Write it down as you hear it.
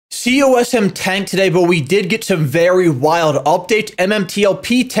COSM tanked today, but we did get some very wild updates.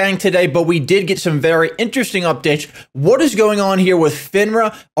 MMTLP tanked today, but we did get some very interesting updates. What is going on here with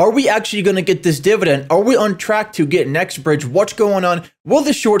FINRA? Are we actually going to get this dividend? Are we on track to get next bridge? What's going on? Will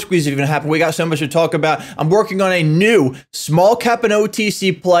the short squeeze even happen? We got so much to talk about. I'm working on a new small cap and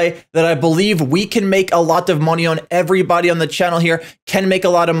OTC play that I believe we can make a lot of money on. Everybody on the channel here can make a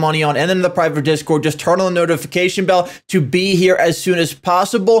lot of money on. And then in the private Discord, just turn on the notification bell to be here as soon as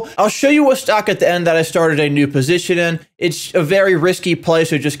possible. I'll show you a stock at the end that I started a new position in. It's a very risky play,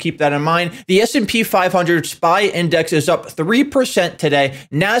 so just keep that in mind. The S&P 500 SPY index is up 3% today.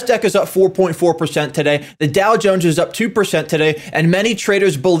 NASDAQ is up 4.4% today. The Dow Jones is up 2% today. And many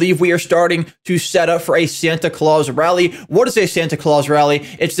traders believe we are starting to set up for a Santa Claus rally. What is a Santa Claus rally?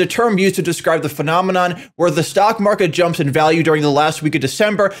 It's the term used to describe the phenomenon where the stock market jumps in value during the last week of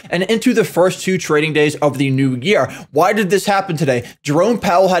December and into the first 2 trading days of the new year. Why did this happen today? Jerome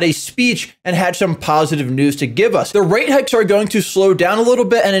Powell had a speech and had some positive news to give us. The rate hikes are going to slow down a little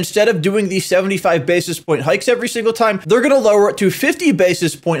bit, and instead of doing these 75 basis point hikes every single time, they're going to lower it to 50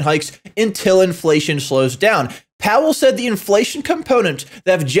 basis point hikes until inflation slows down. Powell said the inflation components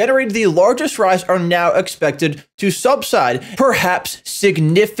that have generated the largest rise are now expected to subside, perhaps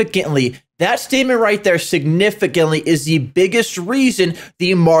significantly. That statement right there, significantly, is the biggest reason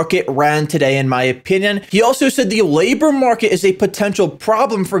the market ran today, in my opinion. He also said the labor market is a potential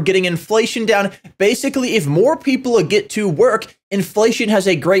problem for getting inflation down. Basically, if more people get to work, inflation has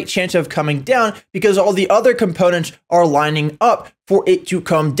a great chance of coming down because all the other components are lining up for it to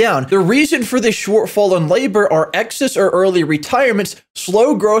come down. The reason for this shortfall in labor are excess or early retirements,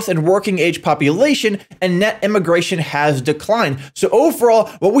 slow growth in working age population, and net immigration has declined. So overall,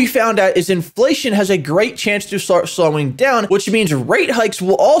 what we found out is inflation has a great chance to start slowing down, which means rate hikes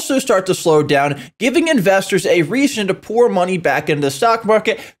will also start to slow down, giving investors a reason to pour money back into the stock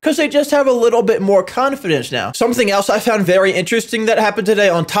market because they just have a little bit more confidence now. Something else I found very interesting that happened today,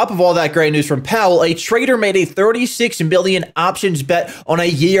 on top of all that great news from Powell, a trader made a 36 million options bet on a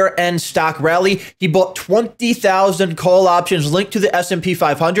year-end stock rally. He bought 20,000 call options linked to the S&P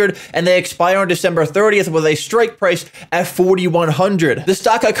 500, and they expire on December 30th with a strike price at 4,100. The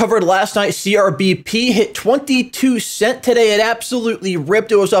stock I covered last night, CRBP, hit 22 cents today. It absolutely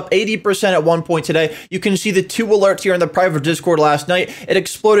ripped. It was up 80% at one point today. You can see the 2 alerts here in the private Discord last night. It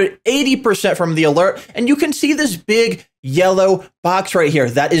exploded 80% from the alert, and you can see this big yellow box right here.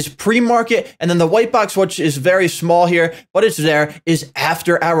 That is pre-market, and then the white box, which is very small here, but it's there, is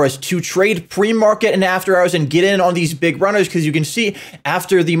after hours. To trade pre-market and after hours and get in on these big runners, because you can see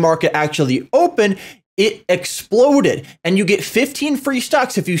after the market actually opened, it exploded, and you get 15 free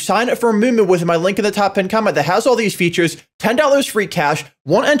stocks if you sign up for Movement with my link in the top pinned comment that has all these features. $10 free cash,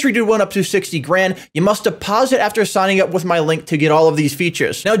 1 entry to win up to 60 grand. You must deposit after signing up with my link to get all of these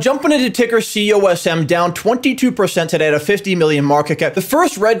features. Now jumping into ticker COSM, down 22% today at a 50 million market cap. The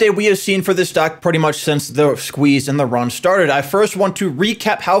first red day we have seen for this stock pretty much since the squeeze and the run started. I first want to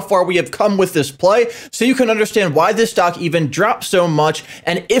recap how far we have come with this play so you can understand why this stock even dropped so much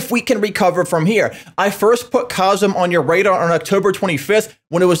and if we can recover from here. I first put COSM on your radar on October 25th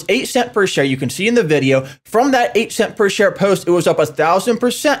when it was 8 cents per share. You can see in the video from that 8 cent per share post, it was up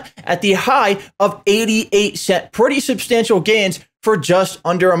 1,000% at the high of 88 cents. Pretty substantial gains for just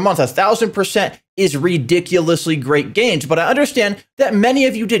under a month. 1,000% is ridiculously great gains, but I understand that many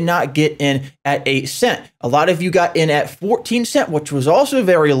of you did not get in at 8 cents. A lot of you got in at 14 cents, which was also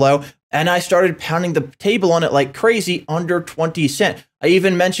very low. And I started pounding the table on it like crazy under 20 cents. I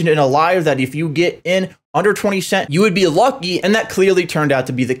even mentioned in a live that if you get in under 20 cents, you would be lucky, and that clearly turned out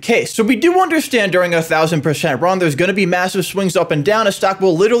to be the case. So we do understand during a 1,000% run, there's going to be massive swings up and down. A stock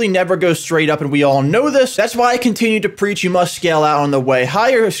will literally never go straight up, and we all know this. That's why I continue to preach you must scale out on the way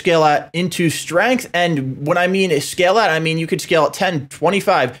higher, scale out into strength. And when I mean scale out, I mean you could scale at 10,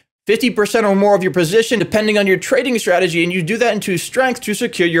 25, 50% or more of your position, depending on your trading strategy, and you do that into strength to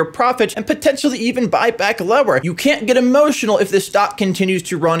secure your profits and potentially even buy back lower. You can't get emotional if the stock continues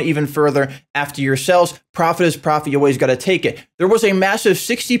to run even further after your sells. Profit is profit. You always got to take it. There was a massive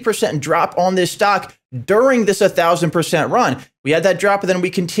 60% drop on this stock during this 1,000% run. We had that drop, and then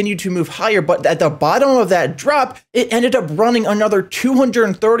we continued to move higher, but at the bottom of that drop, it ended up running another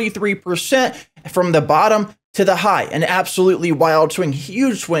 233% from the bottom to the high. An absolutely wild swing,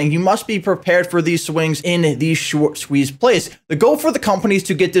 huge swing. You must be prepared for these swings in these short squeeze plays. The goal for the company is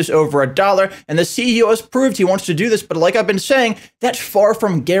to get this over $1, and the CEO has proved he wants to do this, but like I've been saying, that's far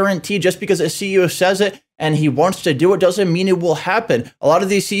from guaranteed. Just because a CEO says it and he wants to do it doesn't mean it will happen. A lot of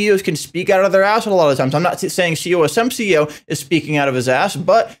these CEOs can speak out of their ass a lot of times. I'm not saying COSM CEO is speaking out of his ass,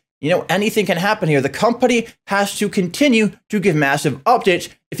 but anything can happen here. The company has to continue to give massive updates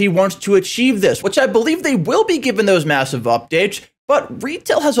if he wants to achieve this, which I believe they will be given those massive updates. But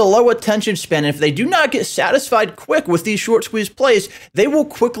retail has a low attention span, and if they do not get satisfied quick with these short squeeze plays, they will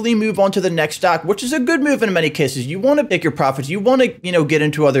quickly move on to the next stock, which is a good move in many cases. You want to pick your profits. You want to, get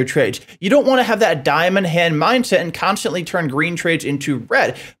into other trades. You don't want to have that diamond hand mindset and constantly turn green trades into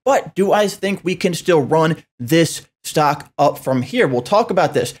red. But do I think we can still run this stock up from here? We'll talk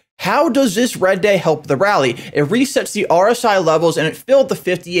about this. How does this red day help the rally? It resets the RSI levels and it filled the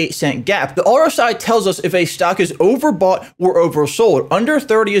 58-cent gap. The RSI tells us if a stock is overbought or oversold. Under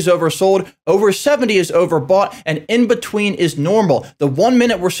 30 is oversold, over 70 is overbought, and in between is normal. The 1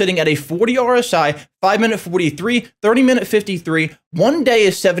 minute we're sitting at a 40 RSI, 5 minute 43, 30 minute 53, 1 day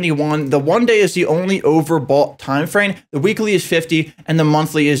is 71. The 1 day is the only overbought time frame. The weekly is 50, and the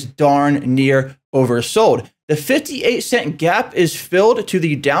monthly is darn near oversold. The 58-cent gap is filled to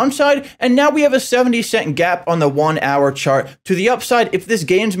the downside, and now we have a 70-cent gap on the 1 hour chart to the upside. If this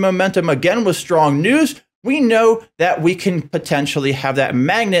gains momentum again with strong news, we know that we can potentially have that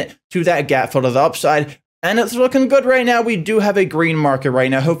magnet to that gap fill to the upside. And it's looking good right now. We do have a green market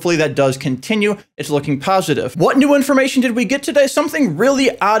right now. Hopefully that does continue. It's looking positive. What new information did we get today? Something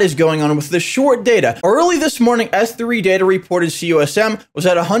really odd is going on with the short data. Early this morning, S3 data reported COSM was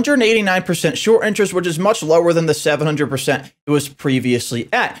at 189% short interest, which is much lower than the 700% it was previously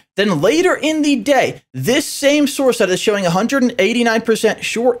at. Then later in the day, this same source that is showing 189%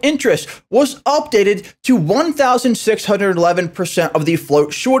 short interest was updated to 1,611% of the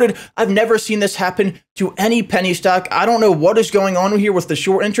float shorted. I've never seen this happen to any penny stock. I don't know what is going on here with the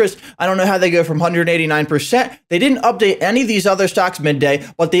short interest. I don't know how they go from 189%. They didn't update any of these other stocks midday,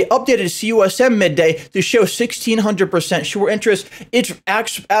 but they updated COSM midday to show 1,600% short interest. It's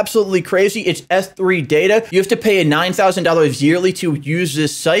absolutely crazy. It's S3 data. You have to pay $9,000 yearly to use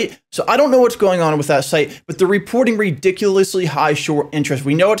this site. So I don't know what's going on with that site, but they're reporting ridiculously high short interest.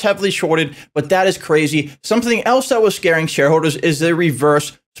 We know it's heavily shorted, but that is crazy. Something else that was scaring shareholders is the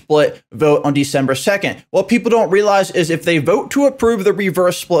reverse split vote on December 2nd. What people don't realize is if they vote to approve the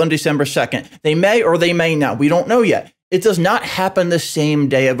reverse split on December 2nd, they may or they may not. We don't know yet. It does not happen the same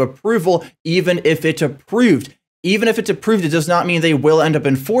day of approval, even if it's approved. Even if it's approved, it does not mean they will end up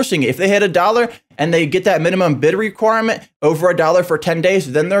enforcing it. If they hit $1 and they get that minimum bid requirement over $1 for 10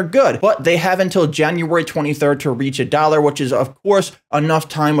 days, then they're good. But they have until January 23rd to reach $1, which is, of course, enough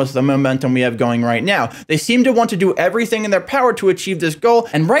time with the momentum we have going right now. They seem to want to do everything in their power to achieve this goal.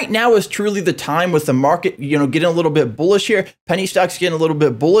 And right now is truly the time with the market, getting a little bit bullish here. Penny stocks getting a little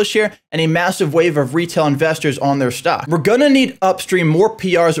bit bullish here, and a massive wave of retail investors on their stock. We're going to need upstream more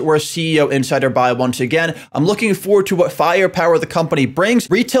PRs or a CEO insider buy once again. I'm looking forward to what firepower the company brings.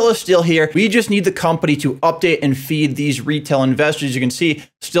 Retail is still here. We just need the company to update and feed these retail investors. You can see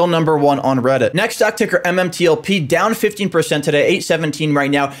still #1 on Reddit. Next stock ticker MMTLP down 15% today, 817 right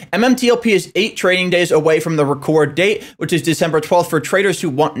now. MMTLP is 8 trading days away from the record date, which is December 12th for traders who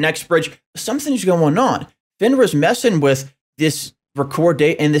want next bridge. Something's going on. FINRA's messing with this record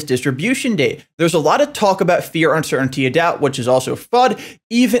date and this distribution date. There's a lot of talk about fear, uncertainty, and doubt, which is also FUD,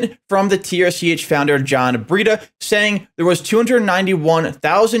 even from the TRCH founder, John Brda, saying there was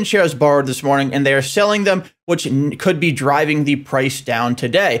 291,000 shares borrowed this morning and they are selling them, which could be driving the price down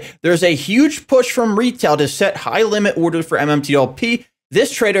today. There's a huge push from retail to set high limit orders for MMTLP.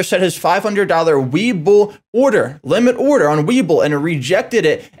 This trader set his $500 Webull order, limit order on Webull, and rejected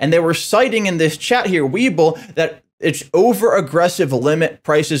it. And they were citing in this chat here, Webull, that it's over aggressive limit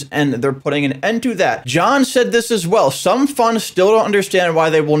prices and they're putting an end to that. John said this as well. Some funds still don't understand why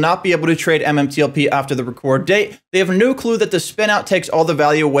they will not be able to trade MMTLP after the record date. They have no clue that the spin out takes all the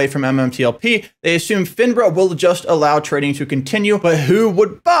value away from MMTLP. They assume FINRA will just allow trading to continue, but who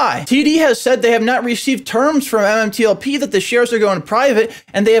would buy? TD has said they have not received terms from MMTLP that the shares are going private,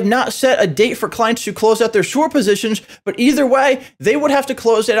 and they have not set a date for clients to close out their short positions, but either way, they would have to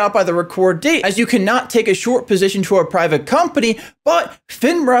close it out by the record date, as you cannot take a short position to a private company. But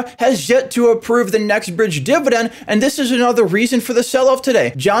FINRA has yet to approve the next bridge dividend, and this is another reason for the sell-off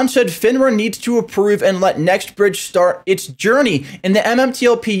today. John said FINRA needs to approve and let next bridge start its journey. In the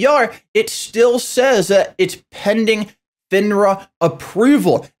MMTLPR, it still says that it's pending FINRA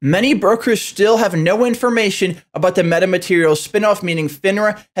approval. Many brokers still have no information about the metamaterials spinoff, meaning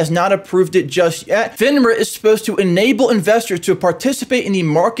FINRA has not approved it just yet. FINRA is supposed to enable investors to participate in the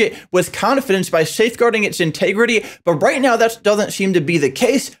market with confidence by safeguarding its integrity, but right now that doesn't seem to be the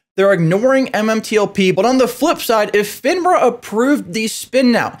case. They're ignoring MMTLP, but on the flip side, if FINRA approved the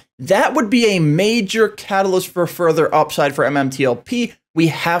spin out, that would be a major catalyst for further upside for MMTLP. We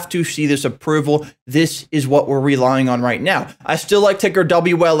have to see this approval. This is what we're relying on right now. I still like ticker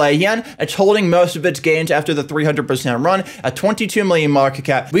WLAN. It's holding most of its gains after the 300% run at 22 million market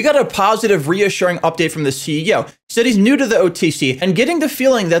cap. We got a positive, reassuring update from the CEO. He said he's new to the OTC and getting the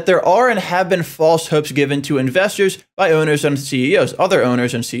feeling that there are and have been false hopes given to investors by owners and CEOs, other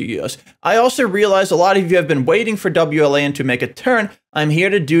owners and CEOs. I also realize a lot of you have been waiting for WLAN to make a turn. I'm here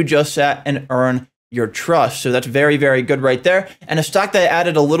to do just that and earn your trust. So that's very, very good right there. And a stock that I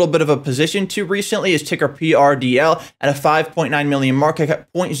added a little bit of a position to recently is ticker PRDL at a 5.9 million market cap,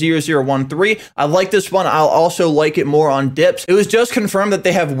 0.0013. I like this one. I'll also like it more on dips. It was just confirmed that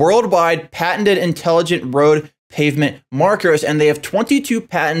they have worldwide patented intelligent road pavement markers, and they have 22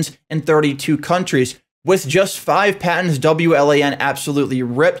 patents in 32 countries. With just 5 patents, WLAN absolutely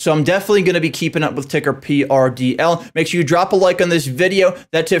ripped. So I'm definitely going to be keeping up with ticker PRDL. Make sure you drop a like on this video.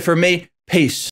 That's it for me. Peace.